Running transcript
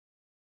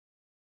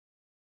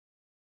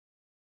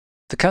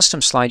The custom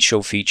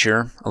slideshow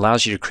feature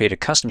allows you to create a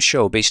custom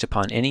show based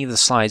upon any of the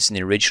slides in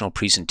the original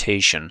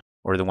presentation,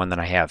 or the one that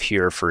I have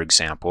here, for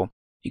example.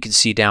 You can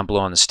see down below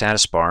on the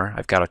status bar,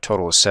 I've got a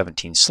total of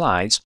 17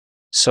 slides.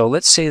 So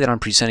let's say that I'm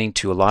presenting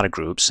to a lot of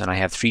groups, and I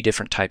have 3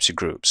 different types of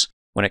groups.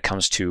 When it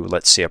comes to,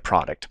 let's say, a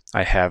product,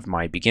 I have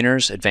my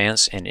beginners,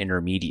 advanced, and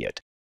intermediate.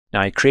 Now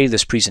I created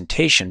this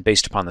presentation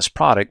based upon this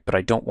product, but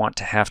I don't want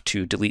to have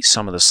to delete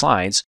some of the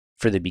slides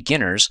for the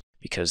beginners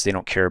because they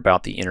don't care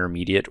about the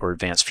intermediate or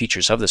advanced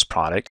features of this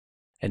product,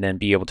 and then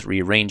be able to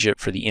rearrange it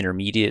for the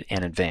intermediate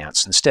and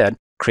advanced. Instead,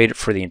 create it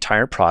for the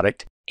entire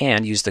product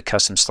and use the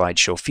custom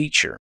slideshow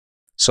feature.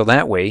 So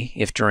that way,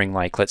 if during,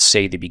 like, let's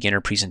say the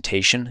beginner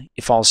presentation,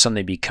 if all of a sudden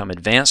they become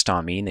advanced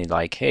on me and they're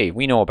like, hey,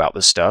 we know about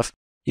this stuff,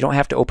 you don't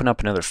have to open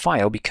up another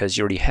file because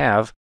you already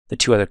have the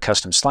 2 other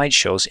custom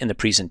slideshows in the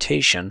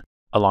presentation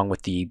along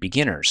with the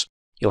beginners.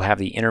 You'll have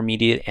the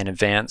intermediate and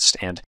advanced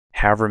and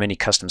however many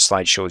custom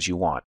slideshows you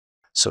want.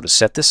 So to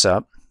set this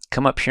up,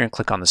 come up here and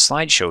click on the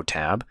Slideshow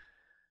tab,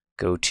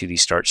 go to the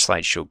Start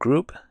Slideshow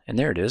group, and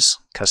there it is,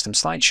 Custom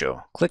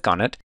Slideshow. Click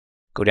on it,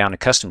 go down to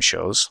Custom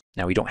Shows.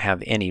 Now we don't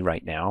have any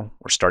right now,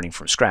 we're starting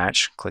from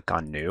scratch. Click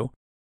on New,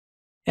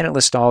 and it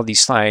lists all of these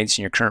slides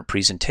in your current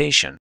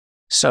presentation.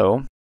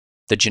 So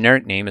the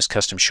generic name is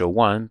Custom Show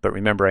 1, but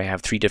remember I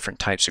have 3 different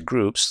types of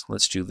groups.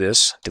 Let's do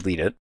this, delete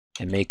it,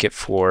 and make it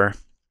for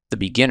the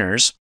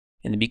beginners.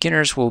 And the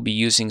beginners will be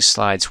using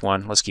slides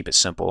 1, let's keep it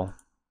simple,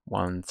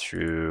 1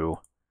 through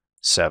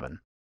 7.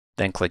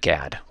 Then click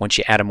Add. Once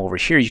you add them over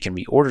here, you can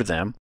reorder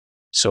them.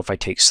 So if I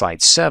take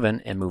slide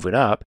 7 and move it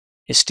up,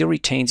 it still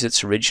retains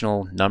its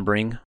original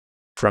numbering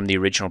from the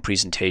original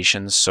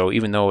presentations. So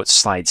even though it's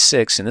slide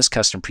 6 in this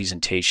custom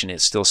presentation,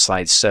 it's still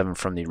slide 7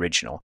 from the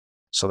original.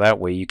 So that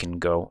way you can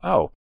go,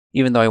 oh,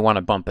 even though I want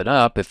to bump it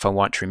up, if I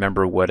want to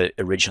remember what it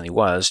originally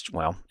was,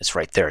 well, it's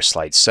right there,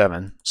 slide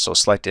 7. So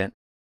select it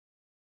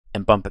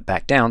and bump it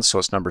back down so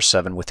it's number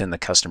 7 within the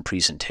custom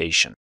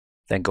presentation.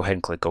 Then go ahead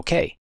and click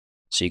OK.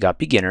 So you got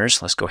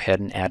beginners. Let's go ahead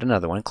and add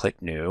another one.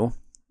 Click New,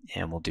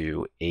 and we'll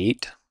do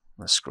 8.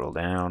 Let's scroll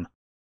down.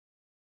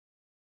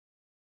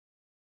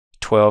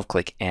 12,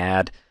 click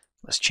Add.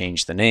 Let's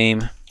change the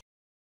name.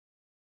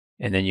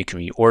 And then you can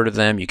reorder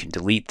them. You can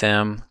delete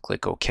them.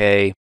 Click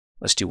OK.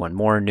 Let's do one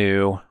more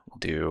new. We'll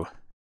do,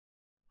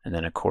 and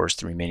then of course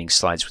the remaining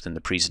slides within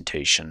the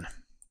presentation.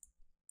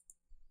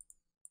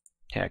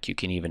 Heck, you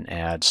can even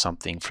add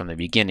something from the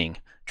beginning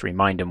to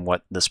remind them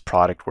what this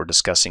product we're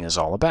discussing is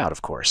all about,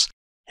 of course.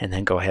 And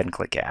then go ahead and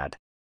click Add.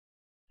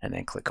 And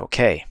then click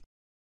OK.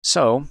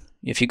 So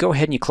if you go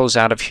ahead and you close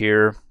out of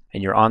here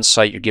and you're on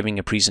site, you're giving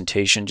a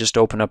presentation, just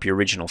open up your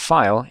original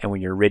file, and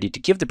when you're ready to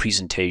give the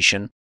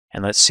presentation,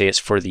 and let's say it's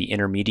for the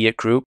intermediate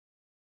group,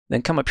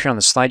 then come up here on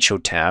the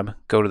Slideshow tab,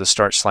 go to the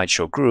Start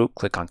Slideshow group,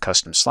 click on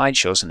Custom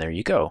Slideshows, and there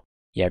you go.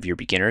 You have your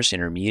beginners,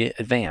 intermediate,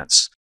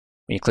 advanced.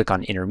 When you click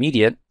on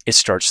intermediate, it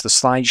starts the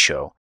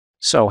slideshow.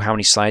 So how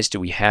many slides do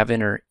we have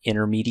in our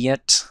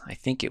intermediate? I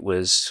think it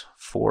was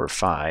 4 or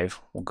 5.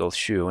 We'll go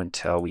through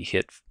until we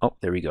hit, oh,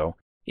 there we go.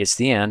 It's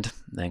the end.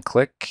 Then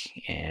click,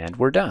 and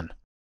we're done.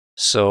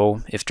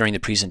 So if during the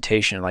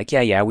presentation you're like,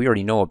 yeah, we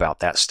already know about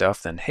that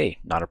stuff, then hey,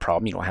 not a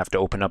problem. You don't have to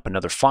open up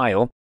another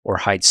file or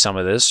hide some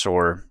of this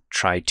or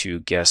try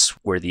to guess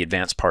where the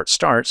advanced part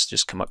starts.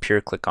 Just come up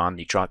here, click on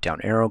the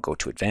drop-down arrow, go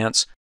to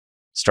Advanced.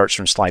 Starts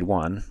from slide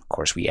 1. Of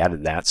course, we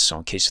added that, so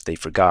in case if they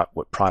forgot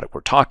what product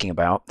we're talking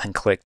about, then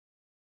click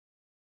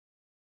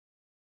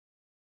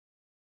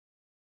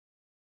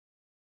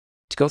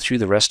to go through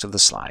the rest of the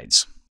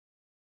slides.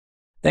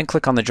 Then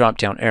click on the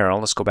drop-down arrow.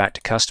 Let's go back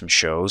to Custom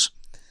Shows,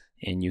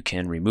 and you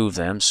can remove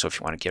them. So if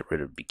you want to get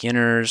rid of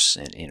beginners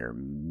and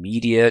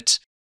intermediate,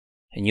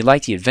 and you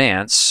like the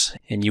advanced,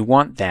 and you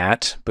want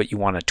that, but you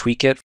want to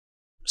tweak it,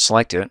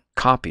 select it,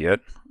 copy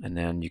it, and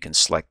then you can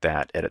select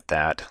that, edit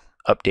that,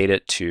 update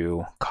it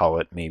to call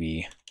it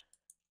maybe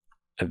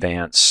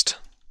advanced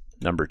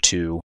number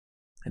 2,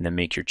 and then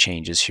make your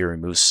changes here,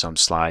 remove some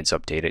slides,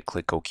 update it,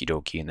 click okie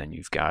dokie, and then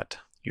you've got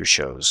your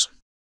shows.